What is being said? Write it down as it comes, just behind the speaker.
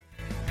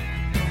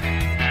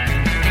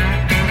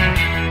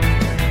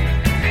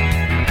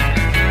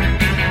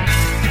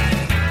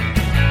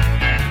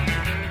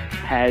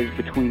has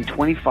between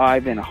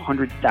 $25,000 and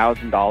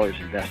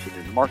 $100,000 invested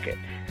in the market.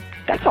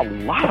 That's a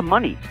lot of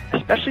money,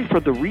 especially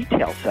for the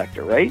retail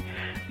sector, right?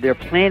 They're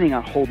planning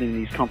on holding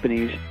these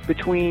companies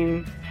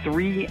between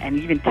 3 and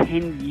even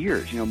 10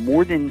 years.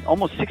 More than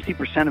almost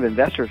 60% of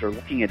investors are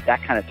looking at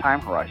that kind of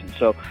time horizon.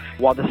 So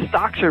while the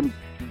stocks are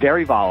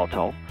very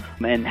volatile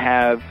and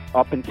have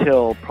up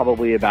until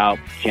probably about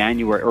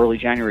early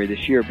January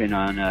this year, been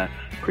on a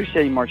pretty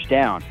steady march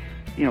down,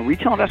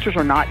 retail investors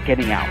are not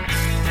getting out.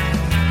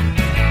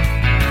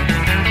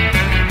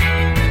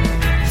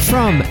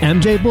 From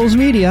MJ Bulls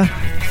Media,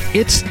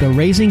 it's the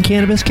Raising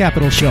Cannabis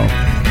Capital Show.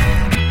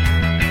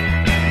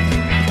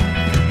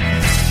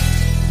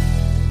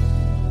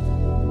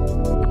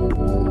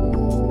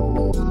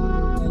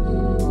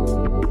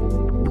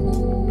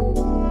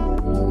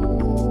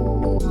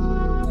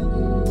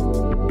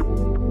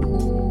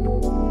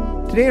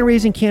 Today on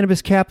Raising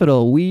Cannabis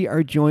Capital, we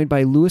are joined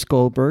by Lewis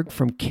Goldberg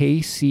from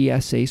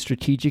KCSA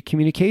Strategic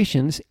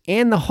Communications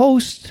and the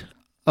host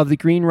of the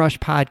Green Rush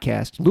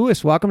podcast.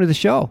 Lewis, welcome to the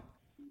show.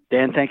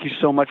 Dan, thank you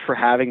so much for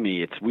having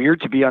me. It's weird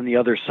to be on the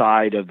other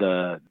side of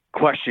the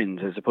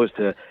questions as opposed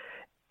to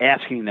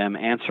asking them,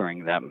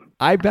 answering them.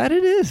 I bet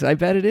it is.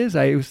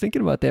 I was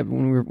thinking about that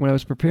when I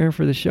was preparing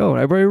for the show.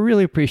 I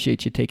really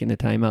appreciate you taking the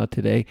time out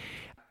today.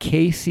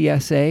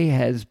 KCSA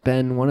has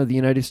been one of the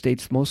United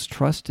States' most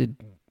trusted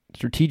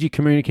strategic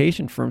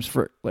communication firms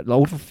for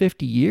over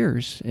 50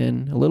 years.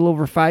 And a little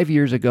over 5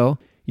 years ago,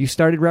 you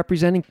started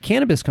representing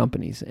cannabis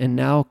companies. And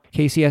now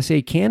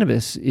KCSA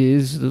Cannabis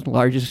is the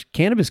largest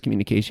cannabis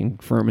communication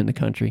firm in the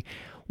country.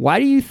 Why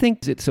do you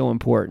think it's so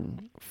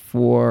important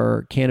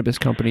for cannabis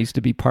companies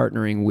to be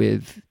partnering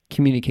with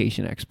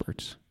communication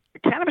experts?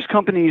 Cannabis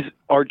companies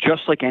are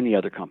just like any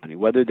other company,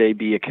 whether they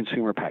be a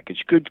consumer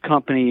packaged goods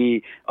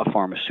company, a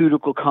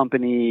pharmaceutical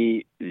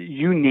company,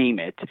 you name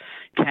it.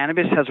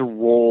 Cannabis has a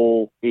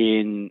role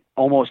in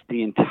almost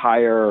the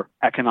entire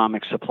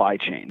economic supply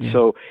chain. Yeah.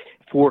 So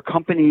for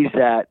companies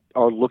that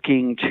are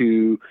looking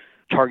to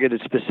target a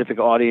specific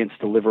audience,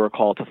 deliver a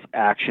call to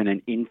action,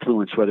 and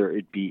influence whether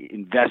it be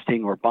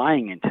investing or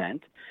buying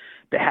intent,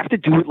 they have to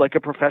do it like a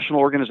professional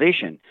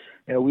organization.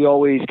 We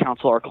always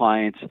counsel our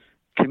clients,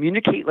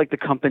 communicate like the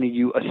company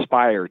you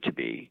aspire to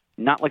be,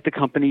 not like the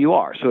company you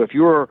are. So if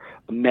you're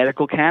a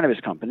medical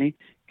cannabis company,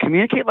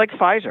 communicate like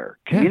Pfizer,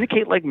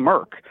 communicate like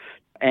Merck.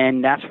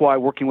 And that's why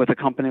working with a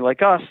company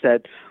like us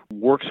that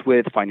works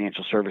with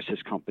financial services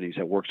companies,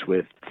 that works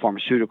with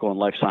pharmaceutical and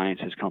life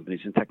sciences companies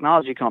and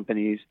technology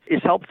companies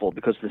is helpful,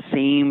 because the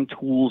same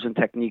tools and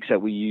techniques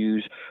that we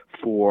use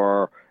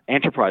for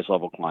enterprise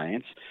level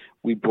clients,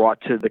 we brought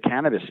to the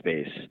cannabis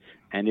space.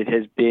 And it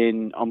has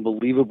been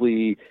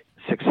unbelievably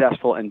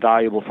successful and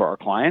valuable for our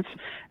clients,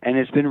 and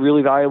it's been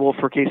really valuable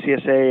for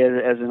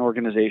KCSA as an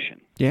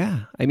organization.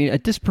 Yeah, I mean, a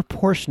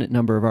disproportionate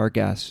number of our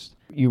guests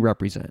you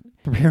represent.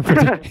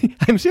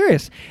 I'm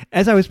serious.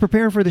 As I was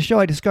preparing for the show,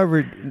 I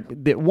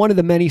discovered that one of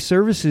the many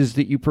services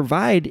that you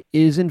provide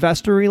is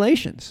investor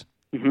relations.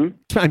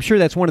 Mm-hmm. I'm sure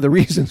that's one of the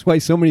reasons why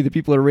so many of the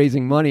people that are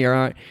raising money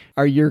are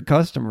your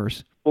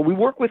customers. Well, we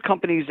work with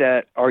companies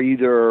that are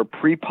either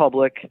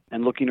pre-public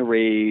and looking to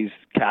raise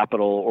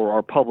capital, or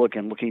are public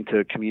and looking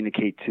to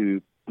communicate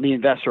to the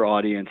investor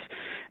audience.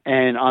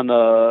 And on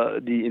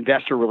the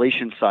investor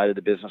relations side of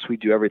the business, we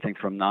do everything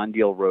from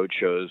non-deal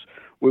roadshows,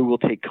 where we'll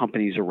take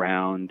companies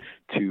around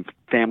to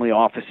family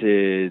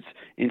offices,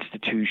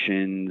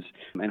 institutions,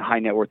 and high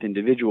net worth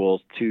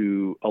individuals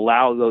to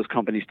allow those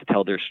companies to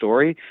tell their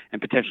story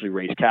and potentially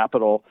raise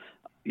capital.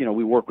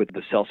 We work with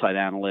the sell-side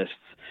analysts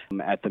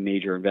at the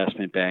major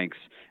investment banks.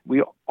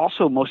 We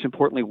also, most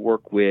importantly,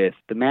 work with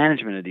the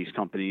management of these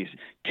companies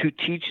to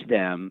teach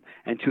them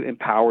and to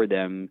empower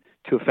them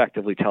to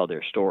effectively tell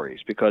their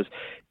stories, because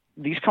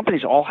these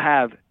companies all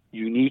have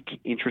unique,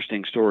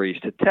 interesting stories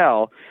to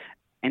tell.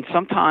 And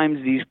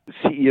sometimes these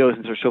CEOs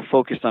are so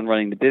focused on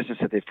running the business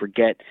that they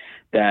forget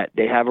that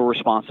they have a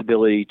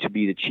responsibility to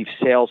be the chief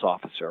sales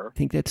officer. I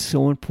think that's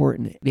so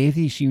important. They have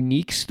these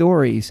unique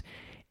stories,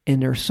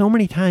 and there are so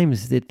many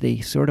times that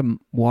they sort of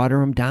water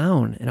them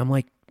down. And I'm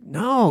like,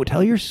 no,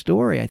 tell your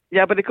story.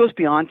 Yeah, but it goes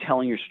beyond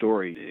telling your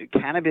story.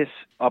 Cannabis,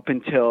 up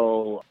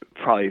until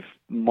probably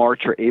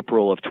March or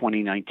April of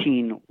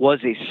 2019, was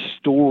a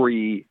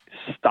story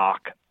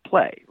stock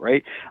play,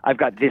 right? I've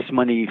got this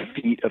many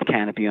feet of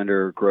canopy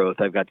under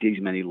growth. I've got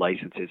these many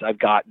licenses. I've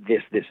got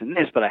this, and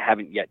this, but I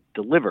haven't yet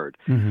delivered.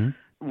 Mm-hmm.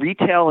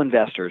 Retail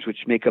investors, which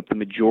make up the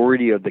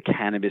majority of the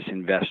cannabis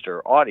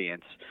investor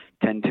audience,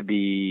 tend to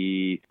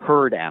be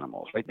herd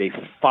animals, right? They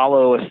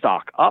follow a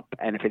stock up,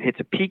 and if it hits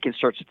a peak and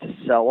starts to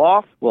sell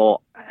off,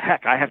 well,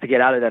 heck, I have to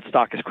get out of that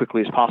stock as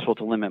quickly as possible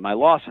to limit my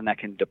loss, and that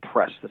can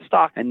depress the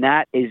stock. And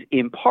that is,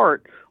 in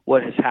part,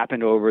 what has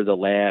happened over the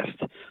last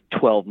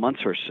 12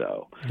 months or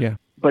so. Yeah.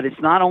 But it's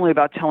not only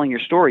about telling your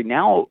story.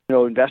 Now,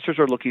 investors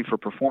are looking for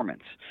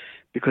performance.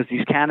 because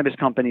these cannabis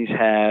companies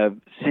have,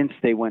 since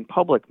they went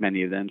public,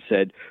 many of them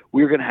said,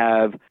 we're going to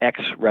have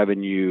X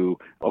revenue.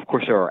 Of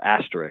course, there are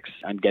asterisks.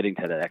 I'm getting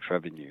to that X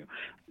revenue.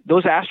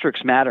 Those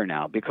asterisks matter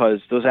now because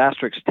those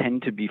asterisks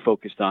tend to be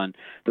focused on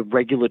the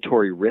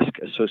regulatory risk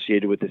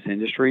associated with this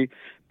industry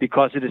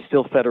because it is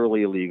still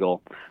federally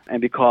illegal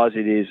and because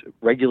it is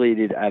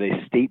regulated at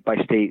a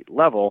state-by-state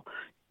level.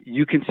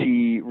 You can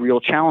see real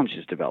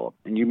challenges develop.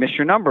 And you miss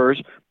your numbers,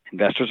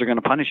 investors are going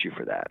to punish you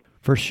for that.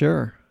 For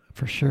sure.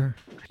 For sure.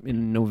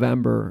 In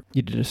November,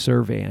 you did a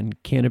survey on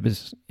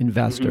cannabis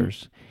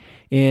investors. Mm-hmm.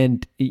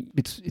 And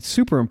it's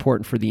super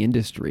important for the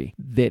industry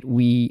that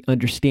we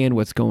understand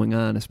what's going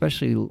on,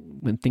 especially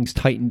when things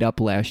tightened up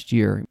last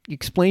year.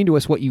 Explain to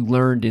us what you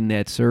learned in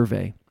that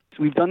survey.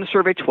 We've done the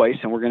survey twice,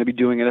 and we're going to be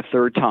doing it a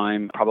third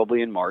time,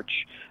 probably in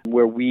March,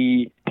 where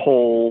we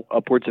poll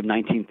upwards of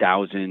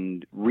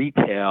 19,000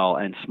 retail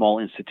and small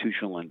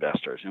institutional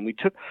investors. And we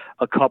took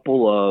a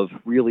couple of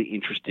really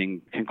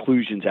interesting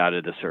conclusions out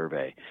of the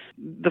survey.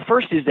 The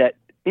first is that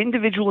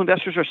individual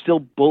investors are still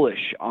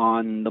bullish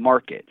on the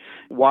market.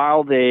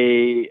 While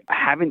they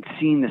haven't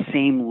seen the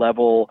same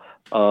level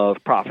of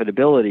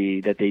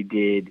profitability that they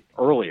did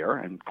earlier,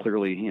 and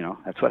clearly,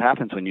 that's what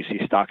happens when you see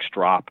stocks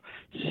drop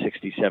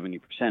 60,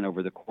 70%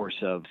 over the course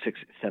of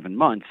 6-7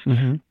 months.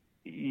 Mm-hmm.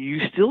 You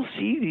still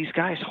see these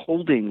guys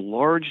holding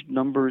large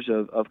numbers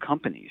of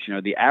companies.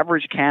 The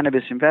average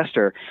cannabis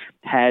investor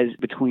has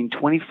between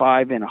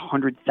 $25,000 and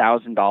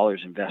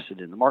 $100,000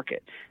 invested in the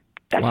market.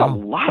 That's a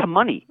lot of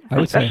money,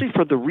 especially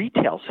for the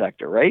retail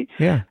sector, right?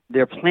 Yeah.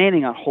 They're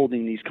planning on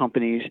holding these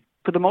companies,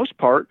 for the most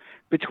part,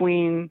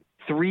 between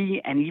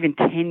 3 and even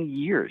 10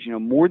 years.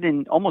 More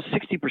than almost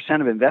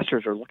 60% of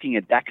investors are looking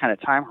at that kind of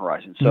time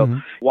horizon.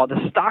 So while the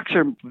stocks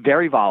are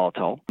very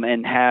volatile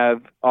and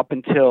have up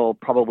until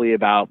probably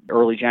about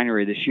early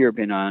January this year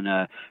been on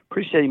a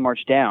pretty steady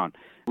march down,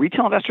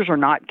 retail investors are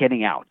not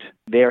getting out.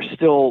 They are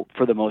still,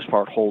 for the most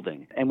part,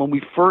 holding. And when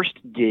we first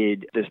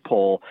did this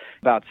poll,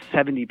 about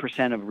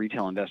 70% of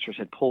retail investors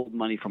had pulled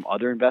money from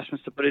other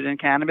investments to put it in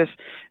cannabis.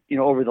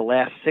 Over the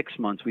last 6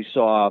 months, we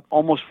saw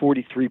almost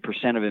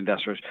 43% of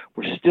investors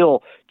were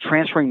still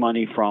transferring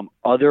money from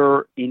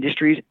other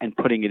industries and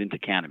putting it into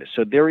cannabis.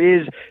 So there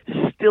is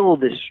still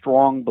this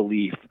strong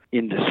belief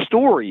in the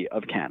story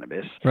of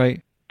cannabis.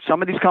 Right.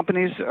 Some of these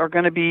companies are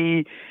going to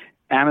be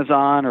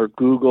Amazon or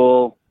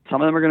Google.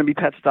 Some of them are going to be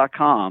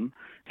Pets.com.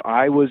 If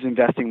I was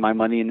investing my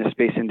money in this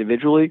space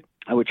individually,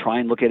 I would try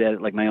and look at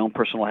it like my own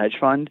personal hedge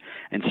fund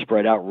and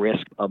spread out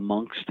risk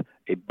amongst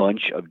a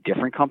bunch of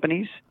different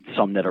companies,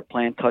 some that are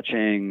plant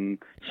touching,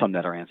 some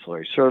that are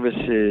ancillary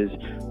services,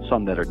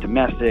 some that are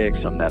domestic,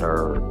 some that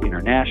are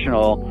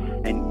international,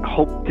 and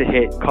hope to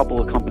hit a couple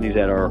of companies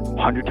that are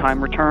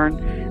 100-time return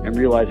and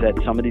realize that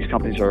some of these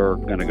companies are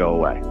going to go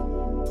away.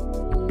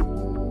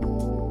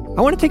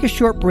 I want to take a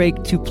short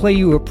break to play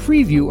you a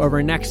preview of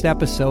our next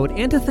episode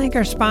and to thank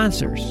our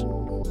sponsors.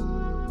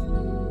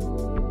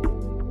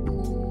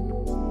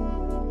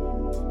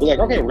 We're like,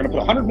 okay, we're going to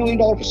put a $100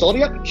 million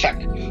facility up? Check.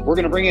 We're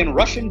going to bring in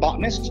Russian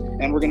botanists,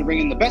 and we're going to bring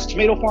in the best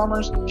tomato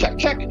farmers? Check,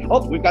 check.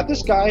 Oh, we've got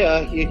this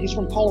guy. He's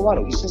from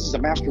Colorado. He says he's a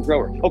master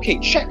grower. Okay,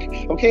 check.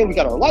 Okay, we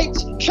got our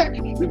lights? Check.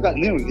 We've got,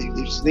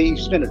 they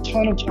spend a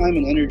ton of time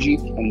and energy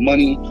and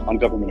money on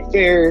government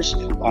affairs,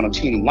 on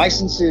obtaining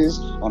licenses,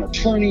 on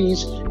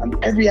attorneys, on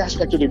every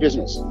aspect of their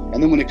business.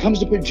 And then when it comes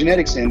to put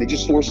genetics in, they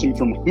just source them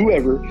from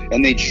whoever,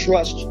 and they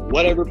trust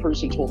whatever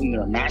person told them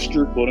they're a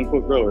master,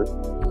 quote-unquote, grower.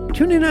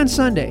 Tune in on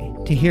Sunday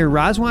to hear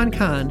Razwan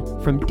Khan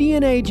from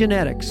DNA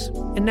Genetics.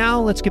 And now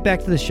let's get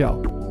back to the show.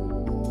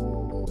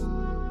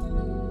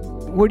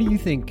 What do you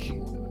think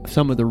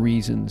some of the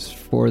reasons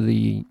for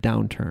the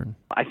downturn?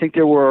 I think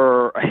there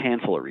were a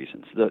handful of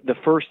reasons. The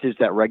first is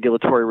that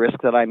regulatory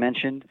risk that I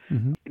mentioned.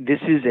 Mm-hmm. This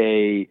is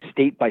a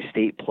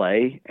state-by-state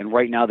play, and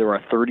right now there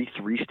are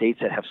 33 states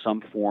that have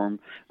some form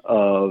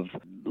of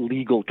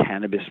legal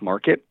cannabis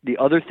market. The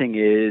other thing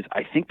is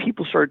I think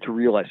people started to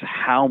realize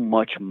how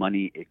much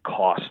money it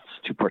costs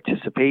to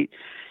participate.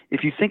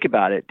 If you think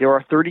about it, there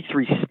are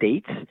 33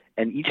 states,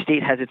 and each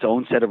state has its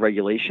own set of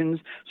regulations.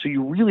 So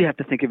you really have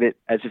to think of it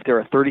as if there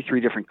are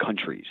 33 different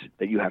countries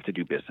that you have to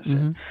do business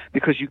in,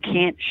 because you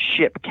can't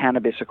ship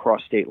cannabis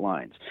across state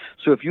lines.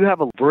 So if you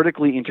have a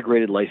vertically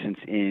integrated license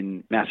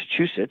in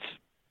Massachusetts,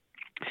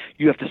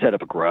 you have to set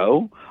up a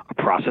grow, a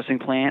processing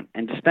plant,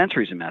 and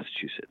dispensaries in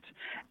Massachusetts.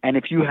 And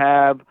if you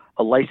have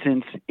a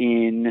license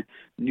in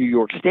New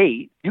York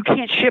State, you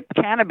can't ship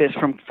cannabis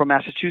from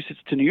Massachusetts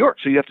to New York.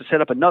 So you have to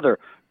set up another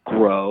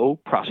grow,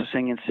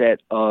 processing, and set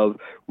of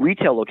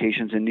retail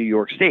locations in New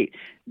York State.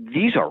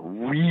 These are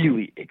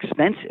really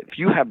expensive. If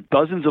you have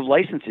dozens of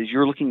licenses,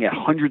 you're looking at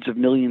hundreds of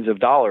millions of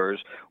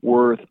dollars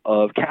worth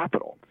of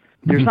capital.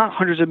 There's not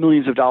hundreds of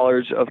millions of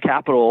dollars of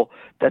capital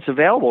that's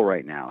available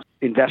right now.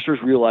 Investors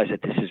realize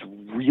that this is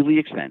really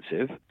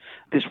expensive.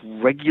 This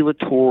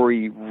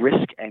regulatory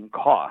risk and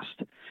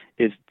cost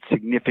is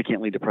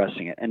significantly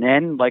depressing it. And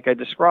then, like I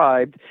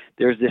described,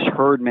 there's this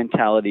herd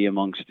mentality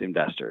amongst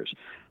investors.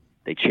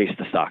 They chased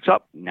the stocks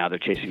up. Now they're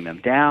chasing them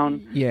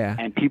down. Yeah.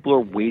 And people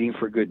are waiting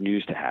for good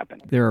news to happen.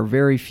 There are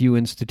very few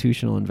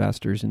institutional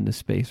investors in this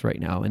space right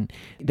now, and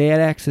they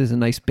acts as a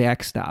nice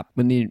backstop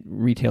when the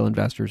retail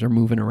investors are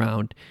moving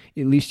around.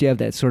 At least you have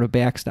that sort of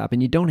backstop,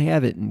 and you don't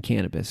have it in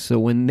cannabis. So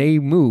when they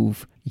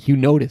move, you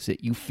notice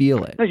it, you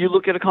feel it. No, you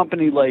look at a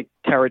company like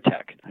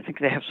TerraTech. I think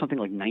they have something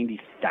like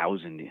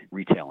 90,000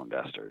 retail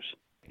investors.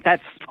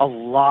 That's a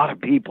lot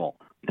of people.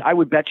 I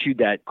would bet you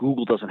that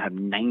Google doesn't have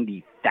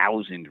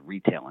 90,000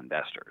 retail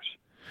investors.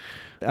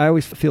 I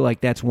always feel like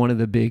that's one of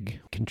the big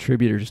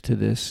contributors to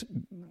this,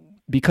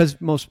 because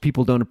most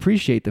people don't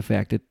appreciate the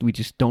fact that we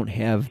just don't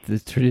have the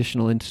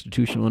traditional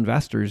institutional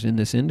investors in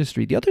this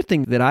industry. The other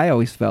thing that I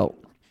always felt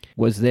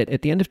was that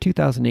at the end of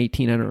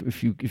 2018, I don't know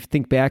if you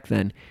think back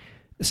then,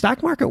 the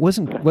stock market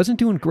wasn't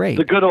doing great.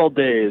 The good old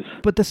days.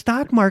 But the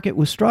stock market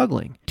was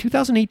struggling.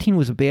 2018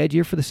 was a bad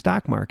year for the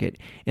stock market,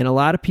 and a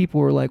lot of people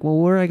were like, well,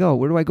 where do I go?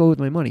 Where do I go with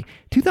my money?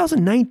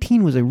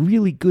 2019 was a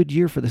really good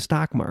year for the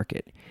stock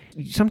market.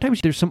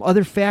 Sometimes there's some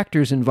other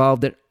factors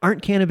involved that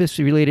aren't cannabis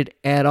related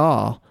at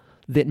all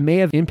that may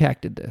have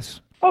impacted this.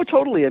 Oh,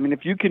 totally. I mean,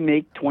 if you can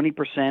make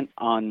 20%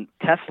 on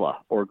Tesla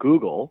or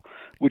Google,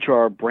 which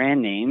are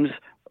brand names,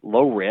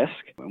 low risk,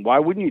 why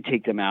wouldn't you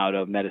take them out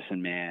of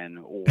Medicine Man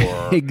or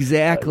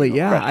exactly?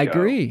 Yeah,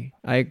 Cresco?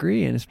 I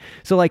agree. And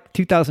so like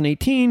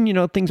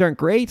 2018, things aren't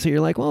great. So you're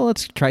like, well,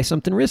 let's try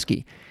something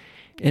risky.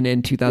 And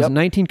then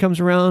 2019 comes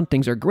around,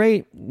 things are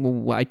great. Well,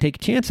 why take a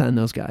chance on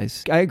those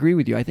guys? I agree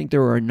with you. I think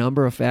there were a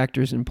number of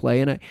factors in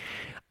play, and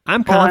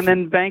I'm and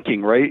then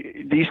banking,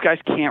 right? These guys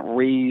can't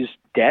raise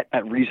debt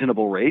at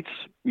reasonable rates.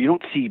 You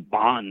don't see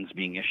bonds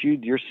being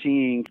issued. You're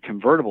seeing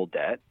convertible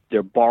debt.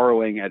 They're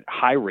borrowing at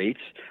high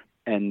rates,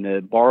 and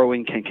the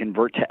borrowing can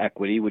convert to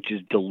equity, which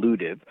is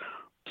dilutive.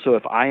 So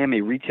if I am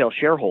a retail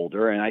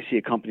shareholder and I see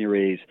a company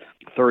raise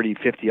 $30,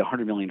 $50,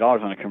 $100 million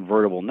on a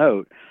convertible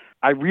note,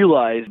 I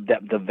realize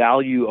that the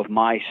value of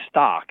my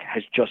stock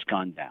has just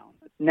gone down.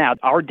 Now,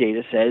 our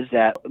data says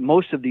that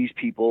most of these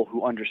people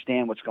who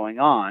understand what's going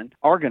on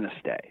are going to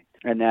stay,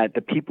 and that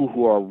the people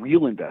who are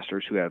real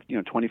investors who have,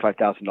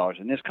 $25,000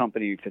 in this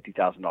company,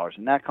 $50,000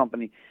 in that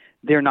company,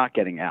 they're not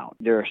getting out.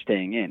 They're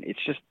staying in. It's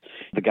just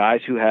the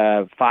guys who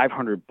have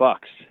 $500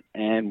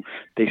 and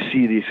they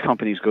see these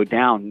companies go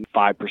down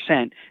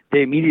 5%,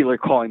 they immediately are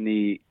calling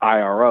the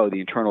IRO, the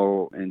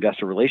Internal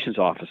Investor Relations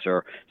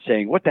Officer,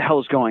 saying, what the hell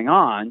is going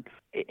on?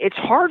 It's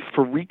hard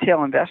for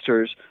retail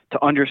investors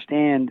to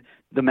understand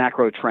the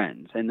macro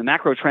trends. And the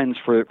macro trends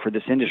for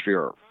this industry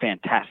are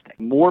fantastic.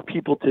 More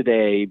people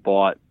today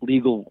bought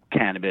legal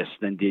cannabis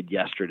than did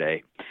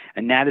yesterday.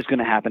 And that is going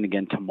to happen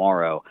again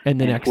tomorrow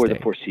and the next for day. The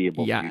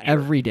foreseeable future.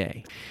 Every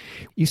day.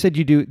 You said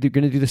they're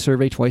going to do the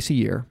survey twice a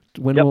year.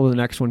 When will the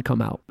next one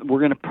come out? We're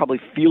going to probably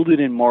field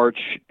it in March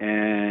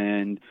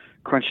and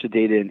crunch the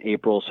data in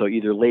April, so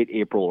either late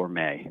April or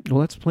May. Well,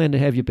 let's plan to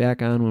have you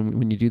back on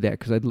when you do that,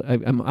 because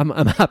I'm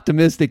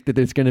optimistic that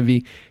there's going to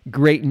be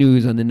great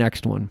news on the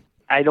next one.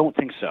 I don't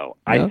think so.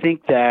 No? I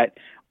think that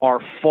our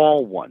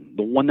fall one,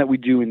 the one that we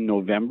do in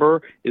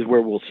November, is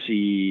where we'll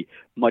see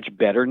much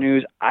better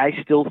news. I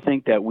still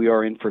think that we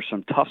are in for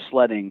some tough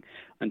sledding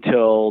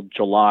until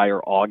July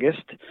or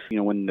August,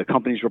 when the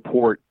companies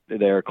report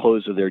their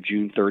close of their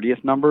June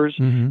 30th numbers,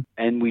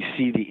 and we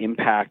see the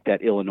impact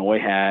that Illinois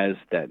has,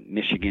 that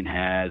Michigan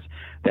has,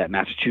 that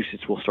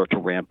Massachusetts will start to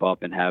ramp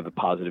up and have a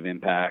positive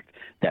impact,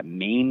 that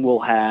Maine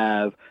will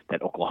have,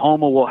 that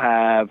Oklahoma will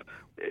have.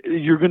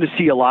 You're going to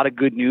see a lot of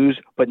good news,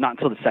 but not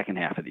until the second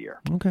half of the year.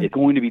 Okay. It's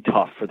going to be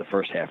tough for the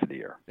first half of the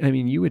year. I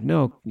mean, you would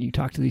know. You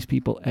talk to these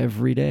people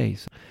every day.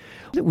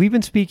 So we've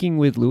been speaking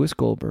with Louis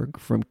Goldberg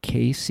from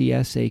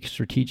KCSA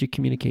Strategic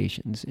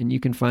Communications, and you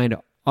can find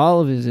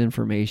all of his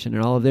information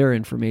and all of their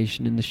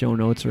information in the show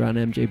notes or on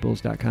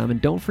mjbulls.com.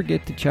 And don't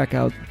forget to check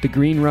out the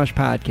Green Rush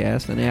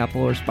podcast on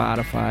Apple or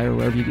Spotify or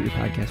wherever you get your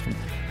podcast from.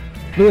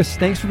 Louis,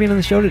 thanks for being on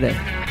the show today.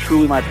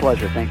 Truly my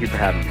pleasure. Thank you for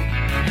having me.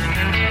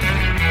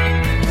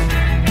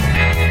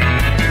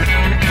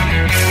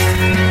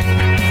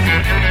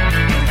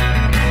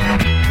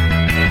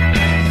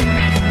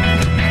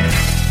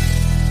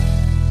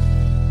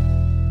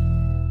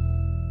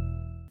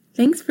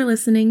 Thanks for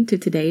listening to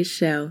today's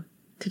show.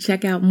 To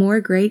check out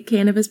more great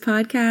cannabis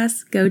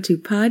podcasts, go to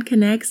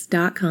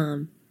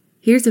podconnects.com.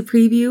 Here's a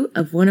preview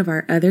of one of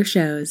our other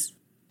shows.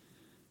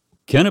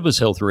 Cannabis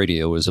Health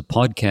Radio is a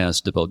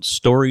podcast about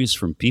stories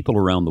from people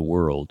around the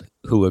world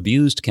who have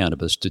used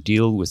cannabis to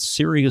deal with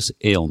serious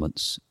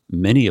ailments,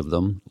 many of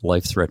them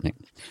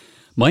life-threatening.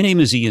 My name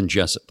is Ian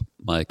Jessup.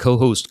 My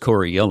co-host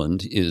Corey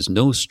Yelland is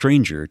no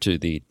stranger to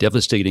the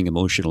devastating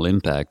emotional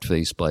impact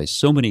faced by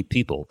so many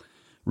people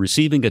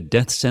receiving a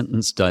death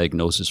sentence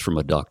diagnosis from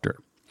a doctor.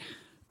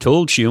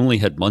 Told she only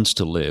had months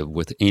to live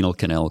with anal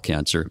canal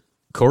cancer,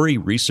 Corey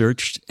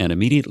researched and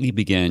immediately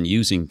began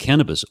using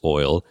cannabis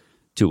oil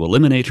to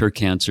eliminate her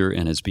cancer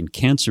and has been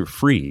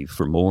cancer-free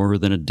for more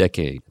than a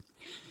decade.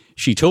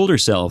 She told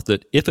herself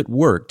that if it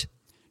worked,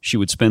 she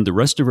would spend the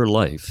rest of her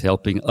life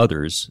helping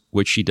others,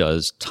 which she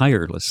does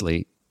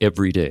tirelessly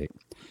every day.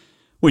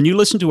 When you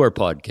listen to our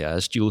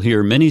podcast, you'll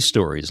hear many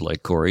stories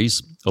like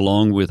Corey's,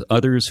 along with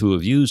others who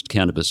have used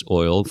cannabis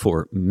oil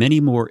for many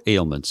more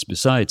ailments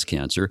besides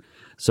cancer,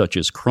 such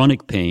as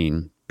chronic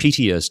pain,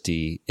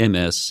 PTSD,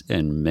 MS,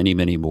 and many,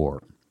 many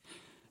more.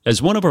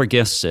 As one of our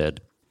guests said,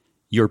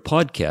 "Your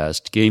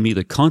podcast gave me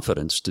the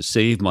confidence to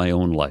save my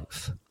own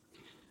life."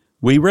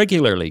 We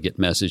regularly get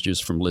messages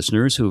from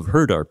listeners who have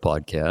heard our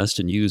podcast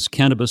and use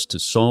cannabis to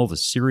solve a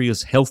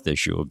serious health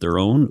issue of their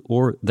own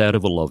or that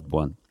of a loved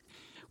one.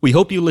 We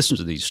hope you listen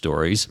to these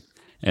stories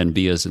and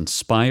be as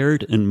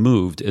inspired and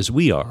moved as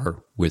we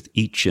are with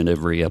each and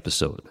every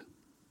episode.